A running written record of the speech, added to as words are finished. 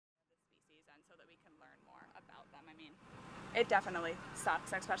mean, it definitely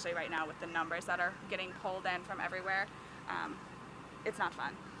sucks, especially right now with the numbers that are getting pulled in from everywhere. It's not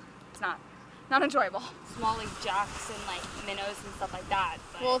fun. It's not enjoyable. Small like jacks and like minnows and stuff like that.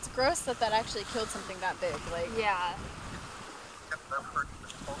 But well, it's gross that that actually killed something that big. Like yeah.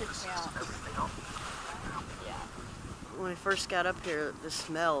 Freaks me out. Yeah. When I first got up here, the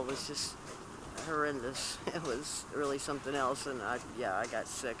smell was just horrendous. It was really something else, and I got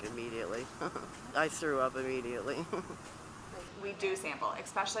sick immediately. I threw up immediately. We do sample,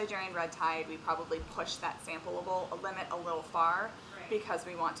 especially during red tide. We probably push that sampleable limit a little far because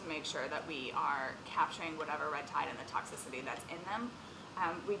we want to make sure that we are capturing whatever red tide and the toxicity that's in them.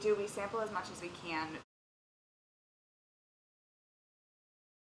 We sample as much as we can.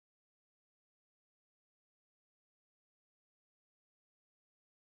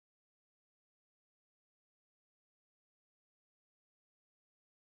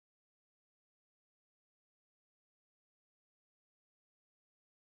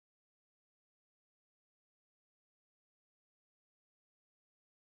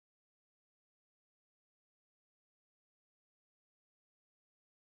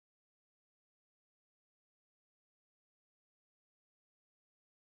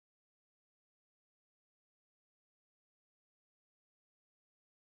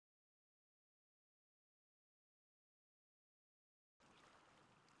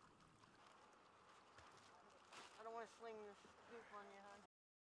 I don't want to sling this hoop on you, hon.